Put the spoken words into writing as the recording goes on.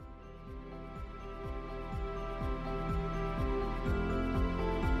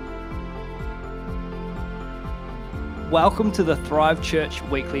Welcome to the Thrive Church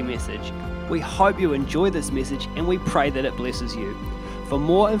weekly message. We hope you enjoy this message and we pray that it blesses you. For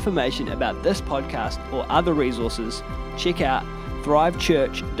more information about this podcast or other resources, check out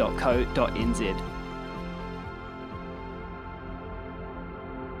thrivechurch.co.nz.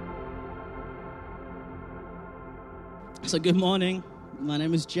 So good morning, my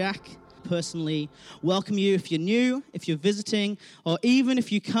name is Jack. Personally, welcome you if you're new, if you're visiting, or even if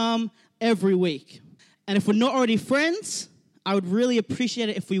you come every week. And if we're not already friends, I would really appreciate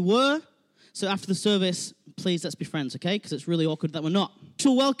it if we were. So after the service, please let's be friends, okay? Because it's really awkward that we're not.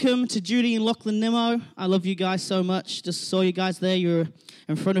 So welcome to Judy and Lachlan Nimmo. I love you guys so much. Just saw you guys there. You're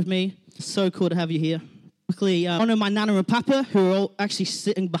in front of me. So cool to have you here. Quickly, honor my Nana and Papa, who are all actually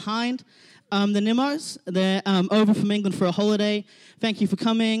sitting behind the Nimmos. They're over from England for a holiday. Thank you for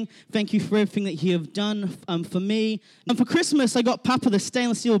coming. Thank you for everything that you have done for me. And for Christmas, I got Papa the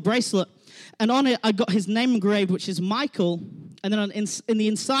stainless steel bracelet. And on it, I got his name engraved, which is Michael. And then in the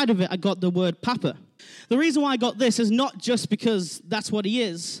inside of it, I got the word Papa. The reason why I got this is not just because that's what he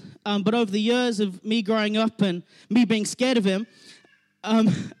is, but over the years of me growing up and me being scared of him and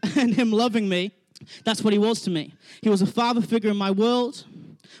him loving me, that's what he was to me. He was a father figure in my world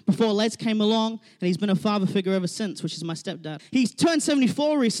before Les came along, and he's been a father figure ever since, which is my stepdad. He's turned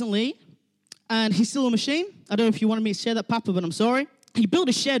 74 recently, and he's still a machine. I don't know if you wanted me to share that, Papa, but I'm sorry. He built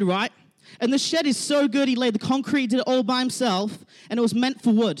a shed, right? And the shed is so good, he laid the concrete, did it all by himself, and it was meant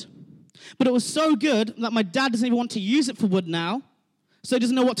for wood. But it was so good that my dad doesn't even want to use it for wood now, so he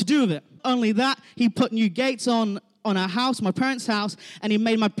doesn't know what to do with it. Only that, he put new gates on our house, my parents' house, and he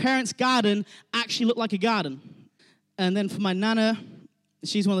made my parents' garden actually look like a garden. And then for my Nana,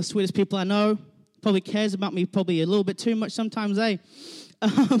 she's one of the sweetest people I know. Probably cares about me probably a little bit too much sometimes, eh?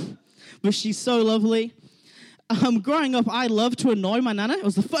 But she's so lovely. Growing up, I loved to annoy my Nana. It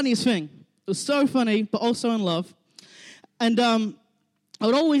was the funniest thing. It was so funny, but also in love. And I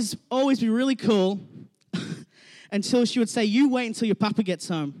would always be really cool until she would say, "You wait until your papa gets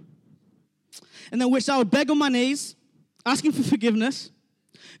home." And then which I would beg on my knees, asking for forgiveness,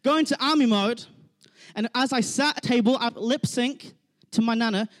 go into army mode, and as I sat at a table, I'd lip sync to my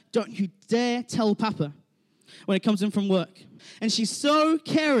Nana, "Don't you dare tell Papa," when it comes in from work. And she's so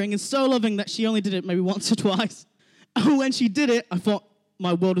caring and so loving that she only did it maybe once or twice. And when she did it, I thought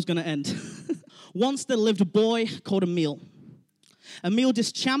my world was going to end. Once there lived a boy called Emile. Emile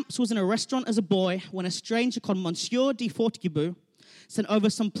Deschamps was in a restaurant as a boy when a stranger called Monsieur de Fortescue sent over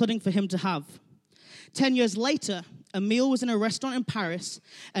some pudding for him to have. 10 years later, Emile was in a restaurant in Paris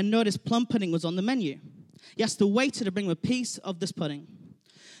and noticed plum pudding was on the menu. He asked the waiter to bring him a piece of this pudding.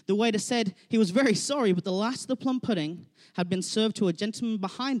 The waiter said he was very sorry, but the last of the plum pudding had been served to a gentleman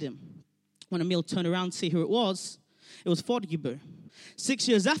behind him. When Emile turned around to see who it was Fortescue. 6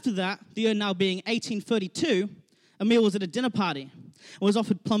 years after that, the year now being 1832, Emile was at a dinner party and was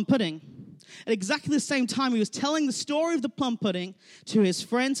offered plum pudding. At exactly the same time, he was telling the story of the plum pudding to his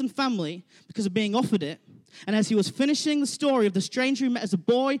friends and family because of being offered it. And as he was finishing the story of the stranger he met as a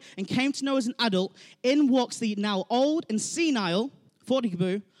boy and came to know as an adult, in walks the now old and senile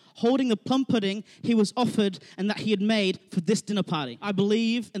Fortescue, holding the plum pudding he was offered and that he had made for this dinner party. I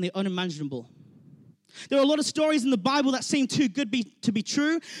believe in the unimaginable. There are a lot of stories in the Bible that seem too good to be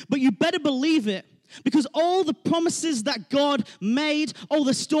true, but you better believe it. Because all the promises that God made, all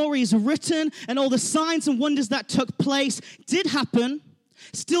the stories written, and all the signs and wonders that took place did happen,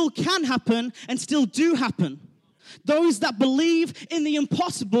 still can happen, and still do happen. Those that believe in the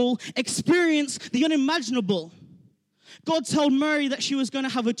impossible experience the unimaginable. God told Mary that she was going to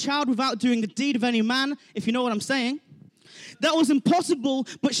have a child without doing the deed of any man, if you know what I'm saying. That was impossible,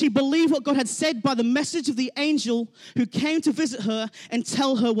 but she believed what God had said by the message of the angel who came to visit her and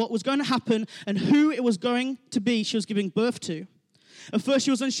tell her what was going to happen and who it was going to be she was giving birth to. At first,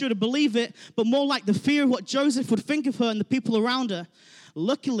 she was unsure to believe it, but more like the fear of what Joseph would think of her and the people around her.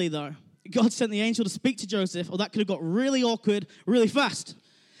 Luckily, though, God sent the angel to speak to Joseph, or that could have got really awkward really fast.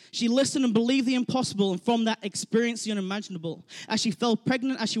 She listened and believed the impossible, and from that experienced the unimaginable. As she fell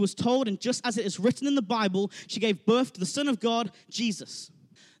pregnant, as she was told, and just as it is written in the Bible, she gave birth to the Son of God, Jesus.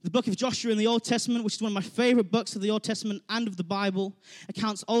 The book of Joshua in the Old Testament, which is one of my favorite books of the Old Testament and of the Bible,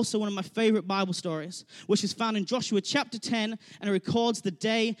 accounts also one of my favorite Bible stories, which is found in Joshua chapter 10, and it records the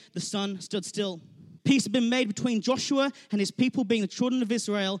day the sun stood still. Peace had been made between Joshua and his people, being the children of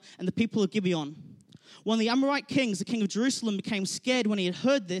Israel, and the people of Gibeon. One of the Amorite kings, the king of Jerusalem, became scared when he had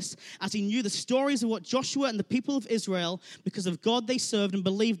heard this, as he knew the stories of what Joshua and the people of Israel, because of God they served and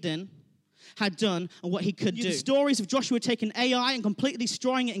believed in, had done and what he could do. The stories of Joshua taking Ai and completely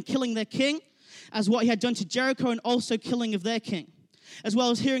destroying it and killing their king, as what he had done to Jericho and also killing of their king. as well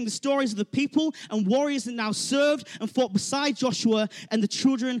as hearing the stories of the people and warriors that now served and fought beside Joshua and the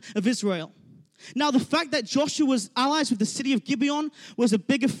children of Israel. Now, the fact that Joshua was allies with the city of Gibeon was a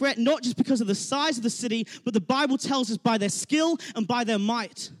bigger threat, not just because of the size of the city, but the Bible tells us by their skill and by their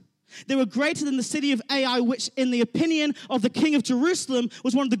might. They were greater than the city of Ai, which, in the opinion of the king of Jerusalem,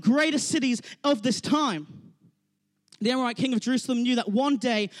 was one of the greatest cities of this time. The Amorite king of Jerusalem knew that one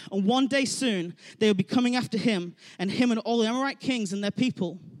day, and one day soon, they would be coming after him and all the Amorite kings and their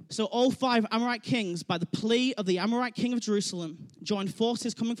people. So all 5 Amorite kings, by the plea of the Amorite king of Jerusalem, joined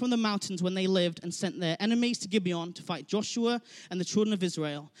forces coming from the mountains when they lived and sent their enemies to Gibeon to fight Joshua and the children of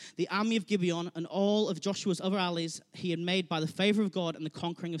Israel, the army of Gibeon, and all of Joshua's other allies he had made by the favor of God and the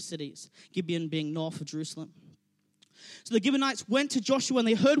conquering of cities, Gibeon being north of Jerusalem. So the Gibeonites went to Joshua and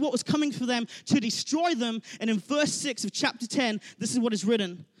they heard what was coming for them to destroy them. And in verse 6 of chapter 10, this is what is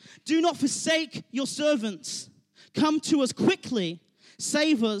written. Do not forsake your servants. Come to us quickly.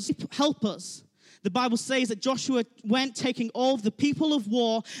 Save us, help us. The Bible says that Joshua went taking all of the people of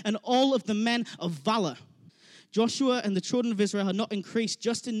war and all of the men of valor. Joshua and the children of Israel had not increased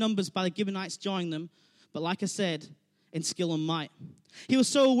just in numbers by the Gibeonites joining them, but like I said, in skill and might. He was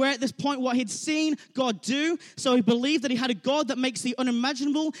so aware at this point what he'd seen God do, so he believed that he had a God that makes the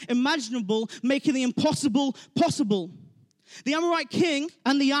unimaginable imaginable, making the impossible possible. The Amorite king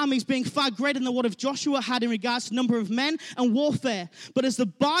and the armies being far greater than what of Joshua had in regards to number of men and warfare. But as the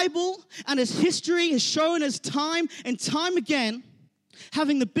Bible and as history has shown us time and time again,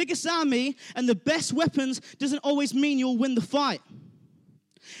 having the biggest army and the best weapons doesn't always mean you'll win the fight.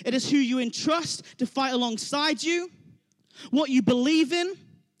 It is who you entrust to fight alongside you, what you believe in,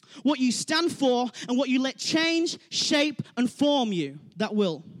 what you stand for, and what you let change, shape, and form you that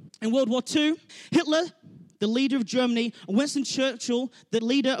will. In World War II, Hitler, the leader of Germany, and Winston Churchill, the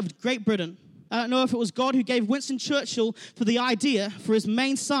leader of Great Britain. I don't know if it was God who gave Winston Churchill for the idea for his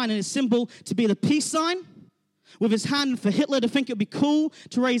main sign and his symbol to be the peace sign, with his hand, for Hitler to think it would be cool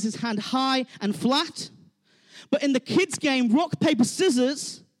to raise his hand high and flat. But in the kids' game, rock, paper,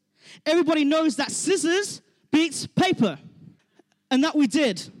 scissors, everybody knows that scissors beats paper. And that we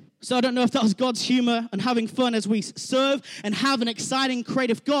did. So I don't know if that was God's humor and having fun as we serve and have an exciting,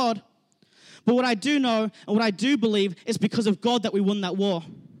 creative God. But what I do know and what I do believe is because of God that we won that war.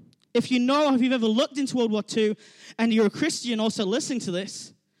 If you know, or if you've ever looked into World War II and you're a Christian also listening to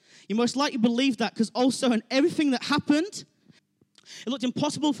this, you most likely believe that because also in everything that happened, it looked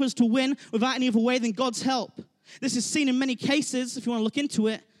impossible for us to win without any other way than God's help. This is seen in many cases, if you want to look into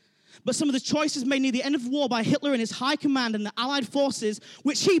it. But some of the choices made near the end of the war by Hitler and his high command and the Allied forces,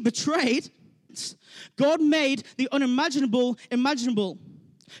 which he betrayed, God made the unimaginable imaginable.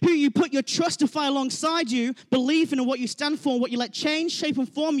 Who you put your trust to fight alongside you, believe in and what you stand for, and what you let change, shape,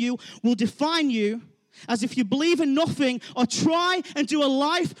 and form you will define you. As if you believe in nothing or try and do a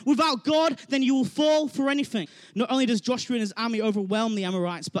life without God, then you will fall for anything. Not only does Joshua and his army overwhelm the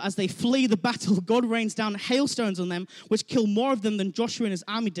Amorites, but as they flee the battle, God rains down hailstones on them, which kill more of them than Joshua and his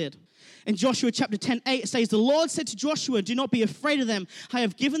army did. In Joshua chapter 10:8, it says, the Lord said to Joshua, do not be afraid of them. I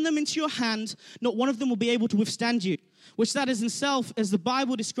have given them into your hand. Not one of them will be able to withstand you. Which that is in itself, as the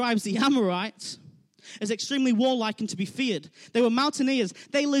Bible describes the Amorites, as extremely warlike and to be feared. They were mountaineers.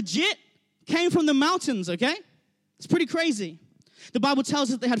 They legit came from the mountains, okay? It's pretty crazy. The Bible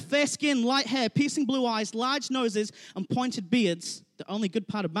tells us they had fair skin, light hair, piercing blue eyes, large noses, and pointed beards, the only good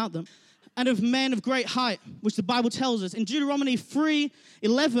part about them, and of men of great height, which the Bible tells us. In Deuteronomy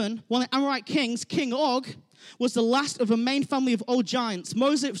 3:11, one of the Amorite kings, King Og, was the last of a main family of old giants.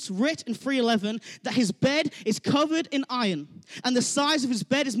 Moses writ in 3:11 that his bed is covered in iron, and the size of his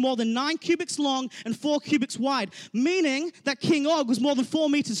bed is more than 9 cubits long and 4 cubits wide, meaning that King Og was more than 4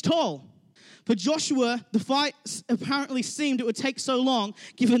 meters tall. For Joshua, the fight apparently seemed it would take so long,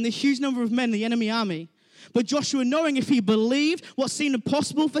 given the huge number of men in the enemy army. But Joshua, knowing if he believed what seemed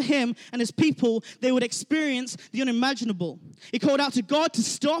impossible for him and his people, they would experience the unimaginable. He called out to God to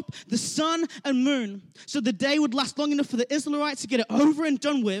stop the sun and moon so the day would last long enough for the Israelites to get it over and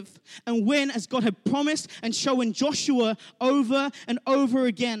done with and win as God had promised and showing Joshua over and over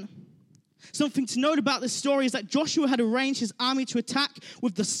again. Something to note about this story is that Joshua had arranged his army to attack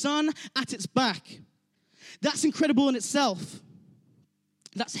with the sun at its back. That's incredible in itself.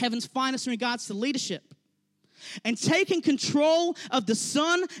 That's heaven's finest in regards to leadership. And taking control of the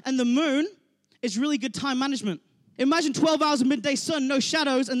sun and the moon is really good time management. Imagine 12 hours of midday sun, no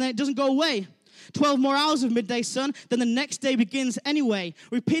shadows, and then it doesn't go away. 12 more hours of midday sun, then the next day begins anyway,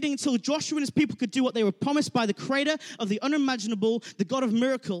 repeating until Joshua and his people could do what they were promised by the creator of the unimaginable, the God of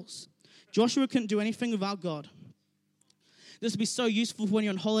miracles. Joshua couldn't do anything without God. This would be so useful when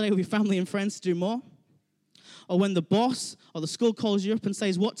you're on holiday with your family and friends to do more. Or when the boss or the school calls you up and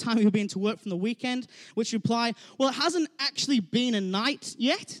says, what time have you been to work from the weekend? Which you reply, well, it hasn't actually been a night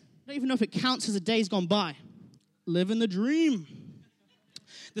yet. I don't even know if it counts as a day's gone by. Living the dream.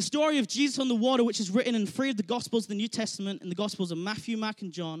 The story of Jesus on the water, which is written in 3 of the Gospels of the New Testament, in the Gospels of Matthew, Mark,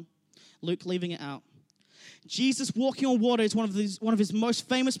 and John, Luke leaving it out. Jesus walking on water is one of his most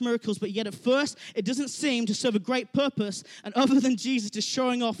famous miracles, but yet at first it doesn't seem to serve a great purpose, and other than Jesus just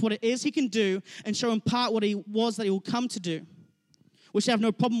showing off what it is he can do and show in part what he was that he will come to do, which I have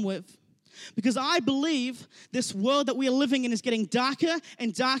no problem with. Because I believe this world that we are living in is getting darker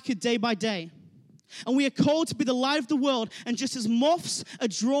and darker day by day. And we are called to be the light of the world, and just as moths are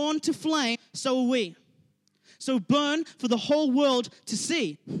drawn to flame, so are we. So burn for the whole world to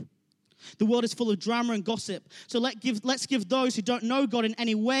see. The world is full of drama and gossip. So let's give those who don't know God in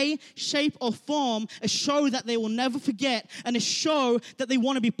any way, shape, or form a show that they will never forget and a show that they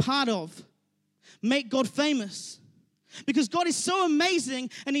want to be part of. Make God famous. Because God is so amazing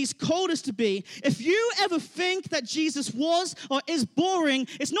and he's called us to be. If you ever think that Jesus was or is boring,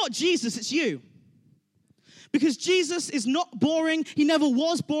 it's not Jesus, it's you. Because Jesus is not boring. He never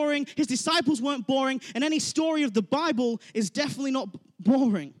was boring. His disciples weren't boring. And any story of the Bible is definitely not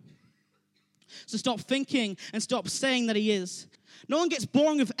boring. So stop thinking and stop saying that he is. No one gets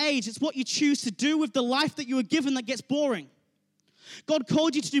boring with age. It's what you choose to do with the life that you were given that gets boring. God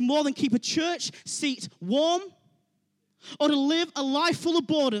called you to do more than keep a church seat warm or to live a life full of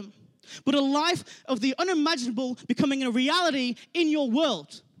boredom, but a life of the unimaginable becoming a reality in your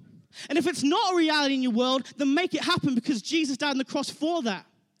world. And if it's not a reality in your world, then make it happen because Jesus died on the cross for that.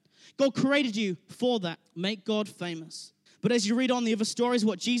 God created you for that. Make God famous. But as you read on the other stories,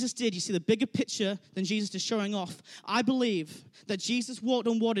 what Jesus did, you see the bigger picture than Jesus just showing off. I believe that Jesus walked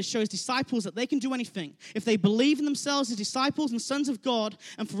on water shows disciples that they can do anything. If they believe in themselves as disciples and sons of God,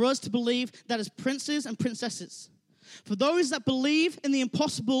 and for us to believe that as princes and princesses. For those that believe in the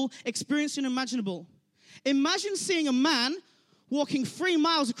impossible, experience the unimaginable. Imagine seeing a man walking 3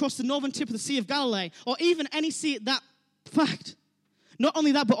 miles across the northern tip of the Sea of Galilee, or even any sea at that fact. Not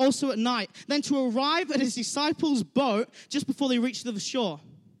only that, but also at night. Then to arrive at his disciples' boat just before they reach the shore.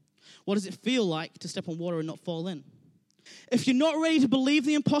 What does it feel like to step on water and not fall in? If you're not ready to believe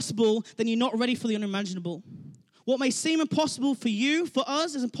the impossible, then you're not ready for the unimaginable. What may seem impossible for you, for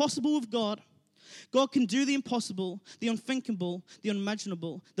us, is impossible with God. God can do the impossible, the unthinkable, the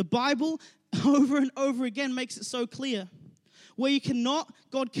unimaginable. The Bible, over and over again, makes it so clear. Where you cannot,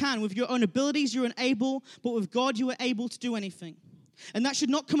 God can. With your own abilities, you're unable, but with God, you are able to do anything. And that should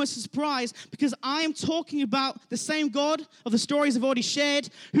not come as a surprise because I am talking about the same God of the stories I've already shared,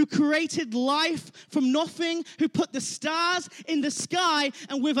 who created life from nothing, who put the stars in the sky,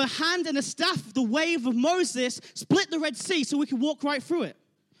 and with a hand and a staff, the wave of Moses, split the Red Sea so we could walk right through it.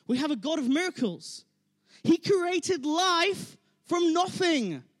 We have a God of miracles. He created life from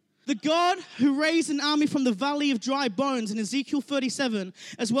nothing. The God who raised an army from the valley of dry bones in Ezekiel 37,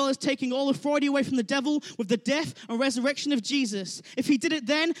 as well as taking all authority away from the devil with the death and resurrection of Jesus. If he did it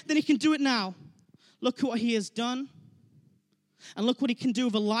then he can do it now. Look at what he has done. And look what he can do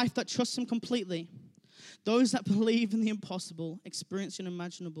with a life that trusts him completely. Those that believe in the impossible experience the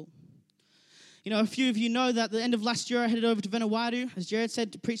unimaginable. You know, a few of you know that at the end of last year, I headed over to Vanuatu, as Jared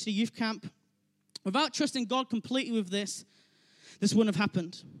said, to preach at a youth camp. Without trusting God completely with this wouldn't have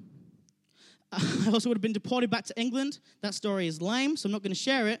happened. I also would have been deported back to England. That story is lame, so I'm not going to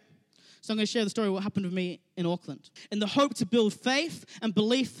share it. So I'm going to share the story of what happened with me in Auckland. In the hope to build faith and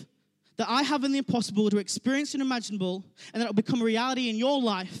belief that I have in the impossible to experience the unimaginable, and that it will become a reality in your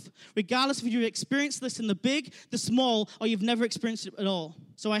life, regardless if you've experienced this in the big, the small, or you've never experienced it at all.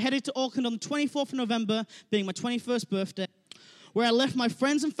 So I headed to Auckland on the 24th of November, being my 21st birthday, where I left my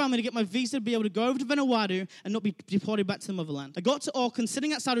friends and family to get my visa to be able to go over to Vanuatu and not be deported back to the motherland. I got to Auckland,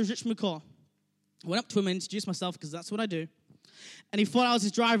 sitting outside of Richmond McCaw. I went up to him and introduced myself because that's what I do. And he thought I was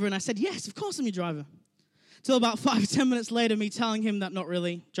his driver, and I said, yes, of course I'm your driver. Till about 5 or 10 minutes later, me telling him that not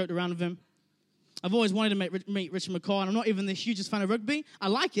really, joked around with him. I've always wanted to meet Richard McCaw, and I'm not even the hugest fan of rugby. I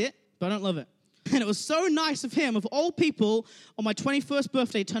like it, but I don't love it. And it was so nice of him, of all people, on my 21st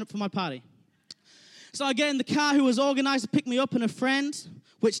birthday, to turn up for my party. So I get in the car, who was organized to pick me up, and a friend,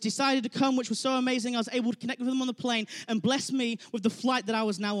 which decided to come, which was so amazing. I was able to connect with him on the plane and bless me with the flight that I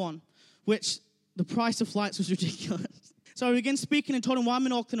was now on, which the price of flights was ridiculous. So I began speaking and told him why I'm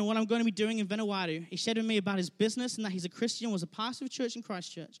in Auckland and what I'm going to be doing in Vanuatu. He shared with me about his business and that he's a Christian, was a pastor of a church in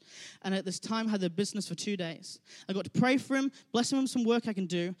Christchurch, and at this time had the business for 2 days. I got to pray for him, bless him with some work I can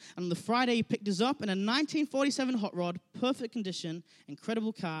do, and on the Friday he picked us up in a 1947 hot rod, perfect condition,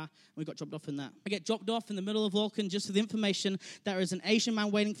 incredible car, and we got dropped off in that. I get dropped off in the middle of Auckland just with the information that there is an Asian man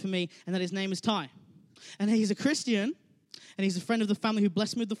waiting for me and that his name is Ty. And he's a Christian, and he's a friend of the family who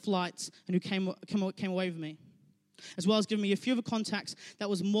blessed me with the flights and who came away with me, as well as giving me a few other contacts that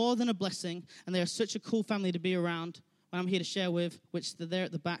was more than a blessing, and they are such a cool family to be around when I'm here to share with, which they're there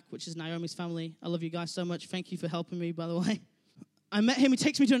at the back, which is Naomi's family. I love you guys so much. Thank you for helping me, by the way. I met him. He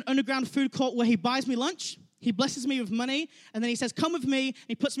takes me to an underground food court where he buys me lunch. He blesses me with money, and then he says, come with me, and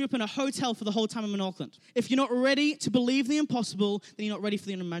he puts me up in a hotel for the whole time I'm in Auckland. If you're not ready to believe the impossible, then you're not ready for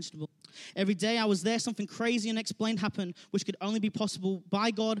the unimaginable. Every day I was there, something crazy and unexplained happened, which could only be possible by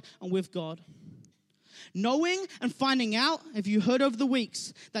God and with God. Knowing and finding out, have you heard over the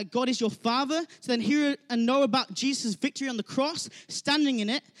weeks, that God is your Father, to then hear and know about Jesus' victory on the cross, standing in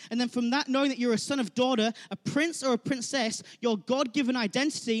it, and then from that knowing that you're a son or daughter, a prince or a princess, your God-given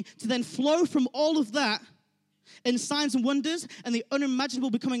identity, to then flow from all of that in signs and wonders, and the unimaginable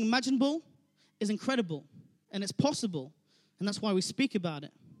becoming imaginable, is incredible, and it's possible, and that's why we speak about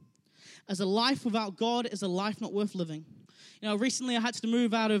it. As a life without God is a life not worth living. You know, recently I had to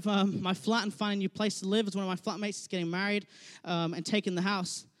move out of my flat and find a new place to live as one of my flatmates is getting married and taking the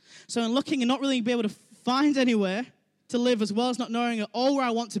house. So in looking and not really be able to find anywhere to live, as well as not knowing at all where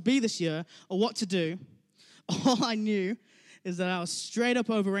I want to be this year or what to do, all I knew is that I was straight up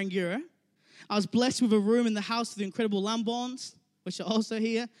over Rangiora. I was blessed with a room in the house of the incredible Lamborns, which are also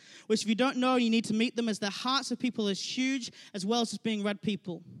here, which if you don't know, you need to meet them, as their hearts of people is huge, as well as just being red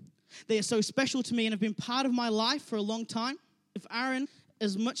people. They are so special to me and have been part of my life for a long time. If Aaron,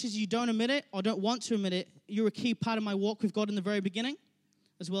 as much as you don't admit it or don't want to admit it, you're a key part of my walk with God in the very beginning,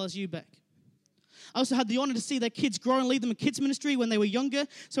 as well as you, Beck. I also had the honor to see their kids grow and lead them in kids ministry when they were younger.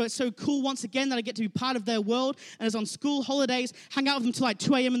 So it's so cool once again that I get to be part of their world. And as on school holidays, hang out with them till like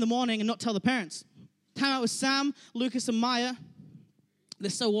 2 a.m. in the morning and not tell the parents. Hang out with Sam, Lucas, and Maya. They're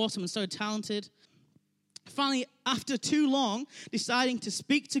so awesome and so talented. Finally, after too long, deciding to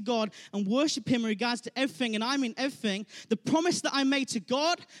speak to God and worship Him in regards to everything, and I mean everything, the promise that I made to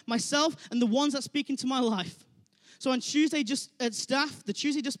God, myself, and the ones that speak into my life. So on Tuesday, just at staff, the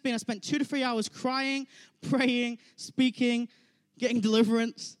Tuesday just been, I spent 2 to 3 hours crying, praying, speaking, getting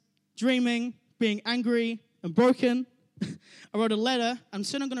deliverance, dreaming, being angry and broken. I wrote a letter, and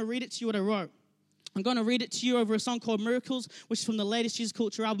soon I'm going to read it to you what I wrote. I'm going to read it to you over a song called Miracles, which is from the latest Jesus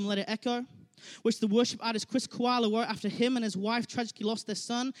Culture album, Let It Echo, which the worship artist Chris Koala wrote after him and his wife tragically lost their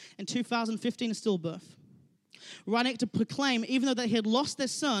son in 2015 in stillbirth. Writing it to proclaim, even though they had lost their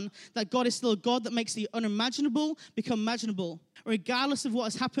son, that God is still a God that makes the unimaginable become imaginable. Regardless of what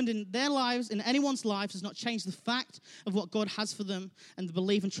has happened in their lives, in anyone's lives, does not change the fact of what God has for them and the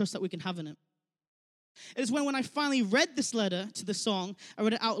belief and trust that we can have in it. It is when I finally read this letter to the song, I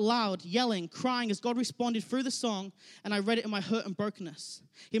read it out loud, yelling, crying as God responded through the song, and I read it in my hurt and brokenness.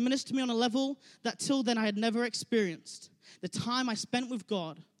 He ministered to me on a level that till then I had never experienced. The time I spent with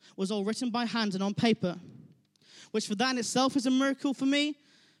God was all written by hand and on paper, which for that in itself is a miracle for me,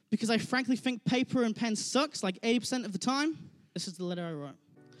 because I frankly think paper and pen sucks like 80% of the time. This is the letter I wrote.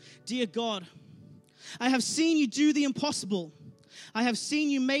 Dear God, I have seen you do the impossible. I have seen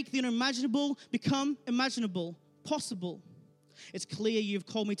you make the unimaginable become imaginable, possible. It's clear you've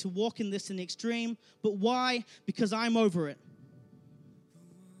called me to walk in this in the extreme, but why? Because I'm over it.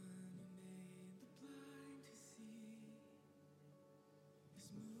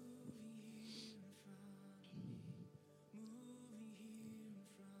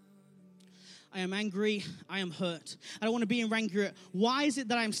 I am angry. I am hurt. I don't want to be in Rangiora. Why is it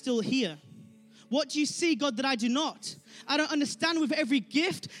that I'm still here? What do you see, God, that I do not? I don't understand with every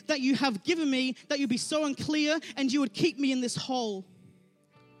gift that you have given me that you'd be so unclear and you would keep me in this hole.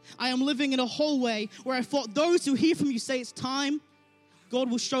 I am living in a hallway where I thought those who hear from you say it's time. God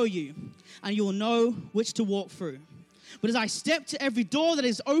will show you and you will know which to walk through. But as I step to every door that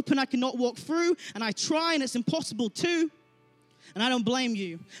is open, I cannot walk through, and I try and it's impossible too. And I don't blame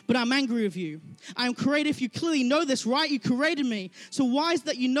you, but I'm angry with you. I am creative. You clearly know this, right? You created me. So why is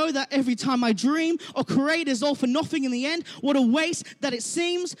that you know that every time I dream or create is all for nothing in the end? What a waste that it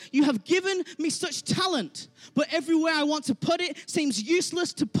seems. You have given me such talent, but everywhere I want to put it seems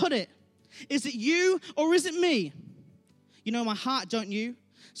useless to put it. Is it you or is it me? You know my heart, don't you?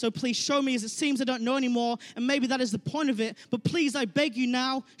 So please show me, as it seems I don't know anymore, and maybe that is the point of it, but please, I beg you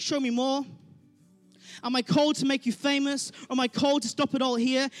now, show me more. Am I called to make you famous? Or am I called to stop it all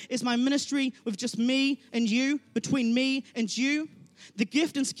here? Is my ministry with just me and you, between me and you? The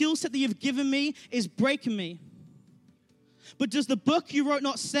gift and skill set that you've given me is breaking me. But does the book you wrote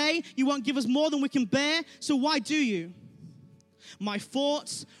not say you won't give us more than we can bear? So why do you? My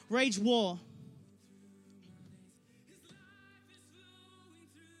thoughts rage war.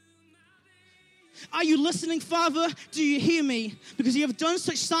 Are you listening, Father? Do you hear me? Because you have done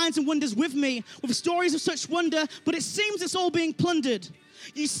such signs and wonders with me, with stories of such wonder, but it seems it's all being plundered.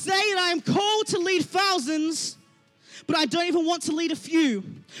 You say that I am called to lead thousands, but I don't even want to lead a few.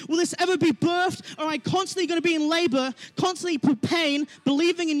 Will this ever be birthed, or am I constantly going to be in labor, constantly in pain,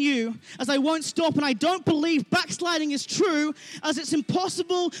 believing in you, as I won't stop, and I don't believe backsliding is true, as it's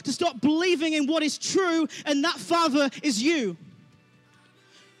impossible to stop believing in what is true, and that, Father, is you.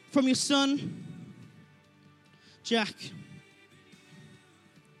 From your son, Jack.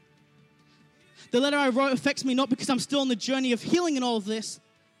 The letter I wrote affects me not because I'm still on the journey of healing and all of this,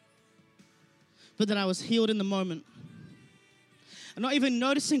 but that I was healed in the moment. I'm not even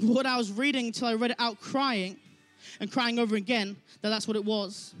noticing what I was reading until I read it out crying and crying over again that that's what it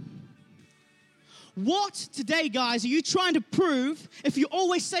was. What today, guys, are you trying to prove if you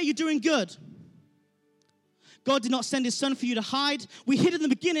always say you're doing good? God did not send his son for you to hide. We hid in the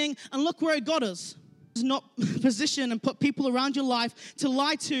beginning, and look where it got us. It's not position and put people around your life to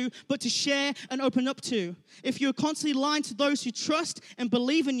lie to, but to share and open up to. If you're constantly lying to those who trust and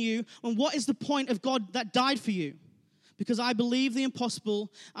believe in you, then what is the point of God that died for you? Because I believe the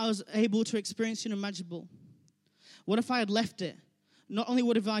impossible, I was able to experience unimaginable. What if I had left it? Not only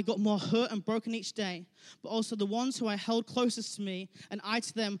would have I got more hurt and broken each day, but also the ones who I held closest to me and I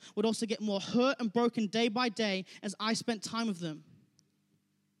to them would also get more hurt and broken day by day as I spent time with them.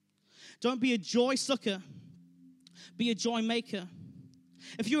 Don't be a joy sucker. Be a joy maker.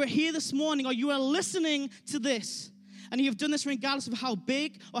 If you are here this morning or you are listening to this and you have done this regardless of how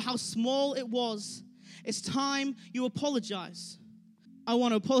big or how small it was, it's time you apologize. I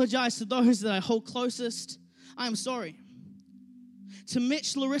want to apologize to those that I hold closest. I am sorry. To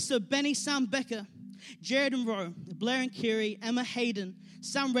Mitch, Larissa, Benny, Sam Becker, Jared and Roe, Blair and Kiri, Emma Hayden,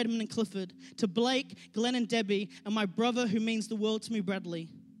 Sam Readman and Clifford, to Blake, Glenn and Debbie, and my brother who means the world to me, Bradley.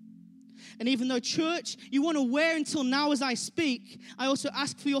 And even though, church, you weren't aware until now as I speak, I also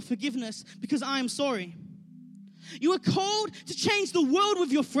ask for your forgiveness because I am sorry. You are called to change the world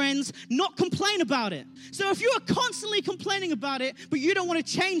with your friends, not complain about it. So if you are constantly complaining about it, but you don't want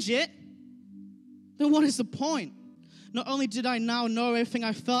to change it, then what is the point? Not only did I now know everything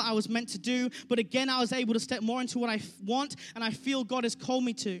I felt I was meant to do, but again, I was able to step more into what I want and I feel God has called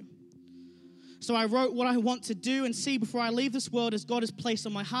me to. So I wrote what I want to do and see before I leave this world as God has placed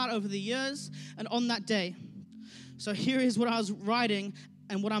on my heart over the years and on that day. So here is what I was writing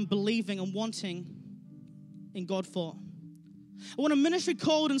and what I'm believing and wanting in God for. I want a ministry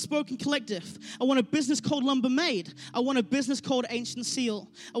called Unspoken Collective. I want a business called Lumber Made. I want a business called Ancient Seal.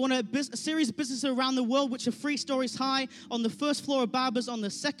 I want a series of businesses around the world which are 3 stories high. On the first floor, a barber's. On the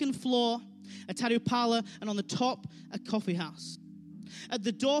second floor, a tattoo parlor. And on the top, a coffee house. At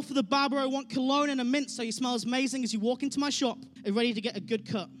the door for the barber, I want cologne and a mint so you smell as amazing as you walk into my shop and ready to get a good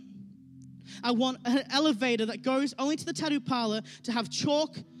cut. I want an elevator that goes only to the tattoo parlor to have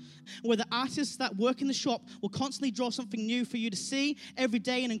chalk where the artists that work in the shop will constantly draw something new for you to see every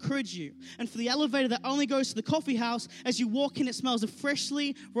day and encourage you. And for the elevator that only goes to the coffee house, as you walk in, it smells of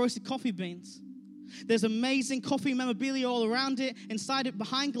freshly roasted coffee beans. There's amazing coffee memorabilia all around it, inside it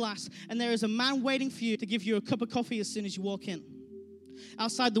behind glass, and there is a man waiting for you to give you a cup of coffee as soon as you walk in.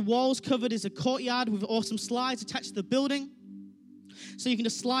 Outside the walls covered is a courtyard with awesome slides attached to the building, so you can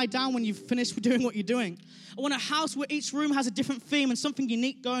just slide down when you've finished doing what you're doing. I want a house where each room has a different theme and something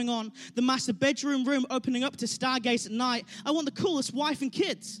unique going on. The master bedroom room opening up to stargaze at night. I want the coolest wife and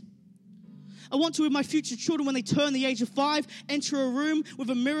kids. I want to, with my future children, when they turn the age of 5, enter a room with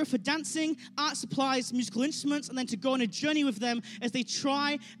a mirror for dancing, art supplies, musical instruments, and then to go on a journey with them as they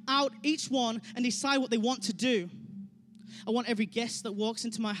try out each one and decide what they want to do. I want every guest that walks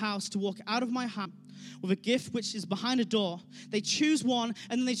into my house to walk out of my house with a gift which is behind a door. They choose one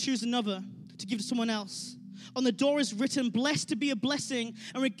and then they choose another to give to someone else. On the door is written, blessed to be a blessing.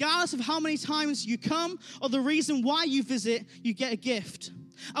 And regardless of how many times you come or the reason why you visit, you get a gift.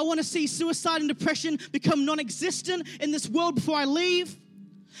 I want to see suicide and depression become non-existent in this world before I leave.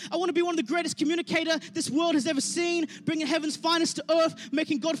 I want to be one of the greatest communicators this world has ever seen, bringing heaven's finest to earth,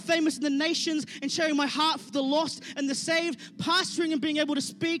 making God famous in the nations, and sharing my heart for the lost and the saved, pastoring and being able to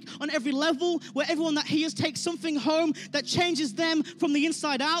speak on every level where everyone that hears takes something home that changes them from the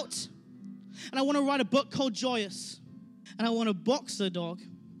inside out. And I want to write a book called Joyous. And I want a boxer dog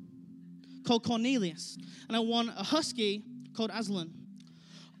called Cornelius. And I want a husky called Aslan.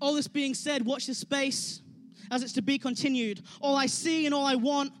 All this being said, watch this space as it's to be continued. All I see and all I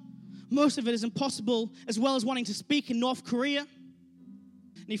want, most of it is impossible, as well as wanting to speak in North Korea.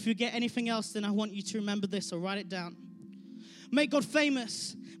 And if you get anything else, then I want you to remember this or write it down. Make God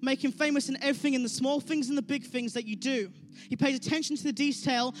famous. Make him famous in everything, in the small things and the big things that you do. He pays attention to the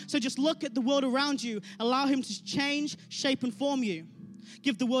detail, so just look at the world around you. Allow him to change, shape, and form you.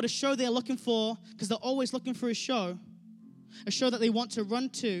 Give the world a show they're looking for, because they're always looking for a show that they want to run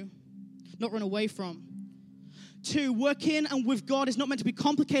to, not run away from. 2, work in and with God is not meant to be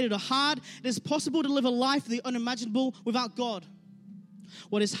complicated or hard. It is possible to live a life of the unimaginable without God.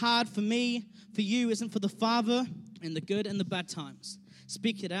 What is hard for me, for you, isn't for the Father in the good and the bad times.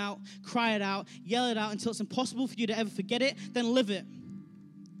 Speak it out, cry it out, yell it out until it's impossible for you to ever forget it, then live it.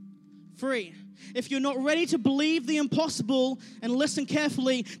 3, if you're not ready to believe the impossible and listen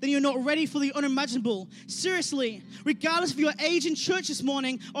carefully, then you're not ready for the unimaginable. Seriously, regardless of your age in church this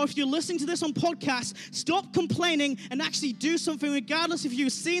morning or if you're listening to this on podcast, stop complaining and actually do something regardless if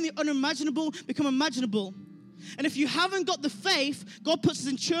you've seen the unimaginable become imaginable. And if you haven't got the faith, God puts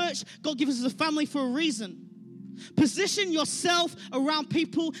us in church, God gives us a family for a reason. Position yourself around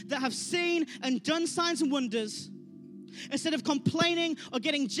people that have seen and done signs and wonders, instead of complaining or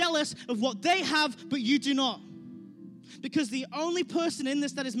getting jealous of what they have, but you do not. Because the only person in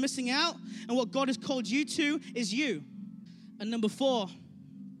this that is missing out and what God has called you to is you. And number 4,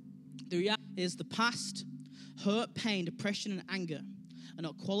 the reality is the past, hurt, pain, depression, and anger are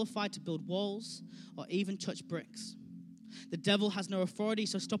not qualified to build walls or even touch bricks. The devil has no authority,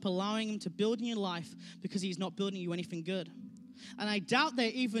 so stop allowing him to build in your life, because he's not building you anything good. And I doubt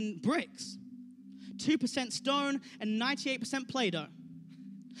they're even bricks. 2% stone and 98% Play-Doh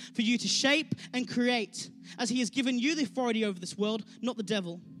for you to shape and create, as he has given you the authority over this world, not the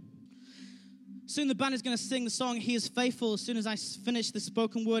devil. Soon the band is going to sing the song He Is Faithful as soon as I finish the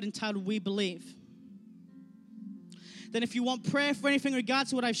spoken word entitled We Believe. Then if you want prayer for anything in regards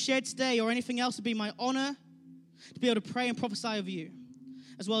to what I've shared today or anything else, it'd be my honor to be able to pray and prophesy over you,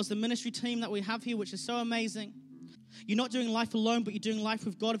 as well as the ministry team that we have here, which is so amazing. You're not doing life alone, but you're doing life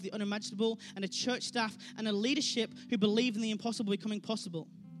with God of the unimaginable, and a church staff and a leadership who believe in the impossible becoming possible.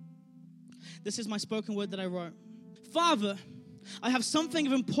 This is my spoken word that I wrote. Father, I have something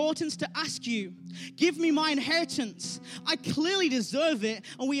of importance to ask you. Give me my inheritance. I clearly deserve it,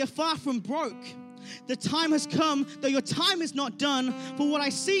 and we are far from broke. The time has come, though your time is not done. For what I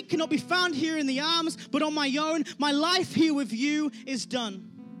seek cannot be found here in the arms, but on my own, my life here with you is done.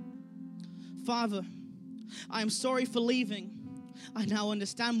 Father, I am sorry for leaving. I now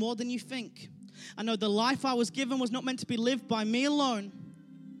understand more than you think. I know the life I was given was not meant to be lived by me alone.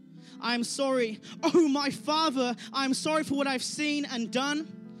 I am sorry. Oh, my Father, I am sorry for what I've seen and done.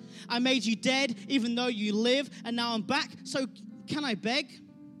 I made you dead even though you live, and now I'm back. So can I beg?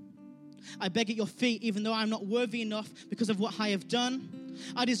 I beg at your feet even though I'm not worthy enough because of what I have done.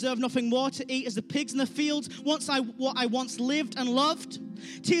 I deserve nothing more to eat as the pigs in the fields, what I once lived and loved.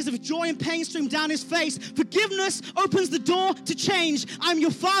 Tears of joy and pain stream down his face. Forgiveness opens the door to change. I'm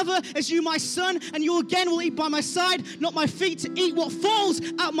your father as you my son, and you again will eat by my side, not my feet, to eat what falls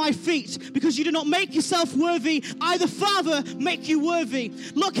at my feet. Because you do not make yourself worthy, I the Father make you worthy.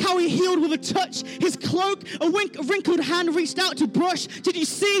 Look how he healed with a touch. His cloak, a wrinkled hand reached out to brush. Did you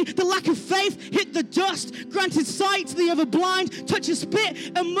see the lack of faith hit the dust? Granted sight to the other blind, touch of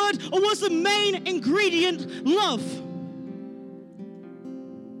spit and mud, or was the main ingredient love?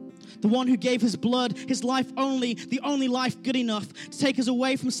 The one who gave his blood, his life only, the only life good enough to take us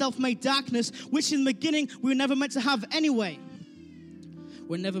away from self-made darkness, which in the beginning we were never meant to have anyway.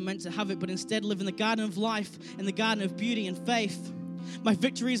 We're never meant to have it, but instead live in the garden of life, in the garden of beauty and faith. My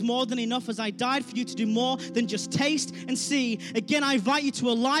victory is more than enough, as I died for you to do more than just taste and see. Again, I invite you to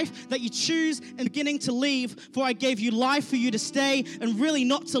a life that you choose and beginning to leave, for I gave you life for you to stay and really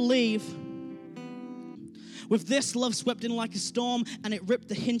not to leave. With this, love swept in like a storm, and it ripped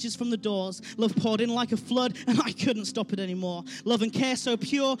the hinges from the doors. Love poured in like a flood, and I couldn't stop it anymore. Love and care so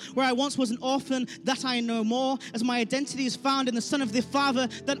pure, where I once was an orphan, that I know more, as my identity is found in the Son of the Father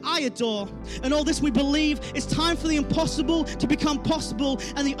that I adore. And all this we believe, it's time for the impossible to become possible,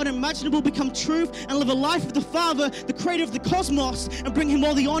 and the unimaginable become truth, and live a life with the Father, the creator of the cosmos, and bring him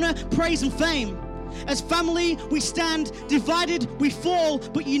all the honor, praise, and fame. As family, we stand. Divided, we fall.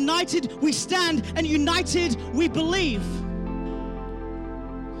 But united, we stand. And united, we believe.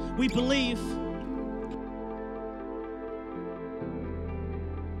 We believe.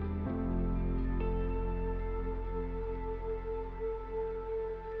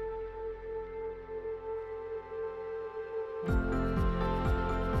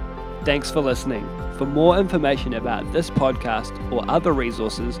 Thanks for listening. For more information about this podcast or other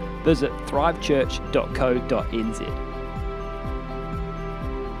resources, visit thrivechurch.co.nz.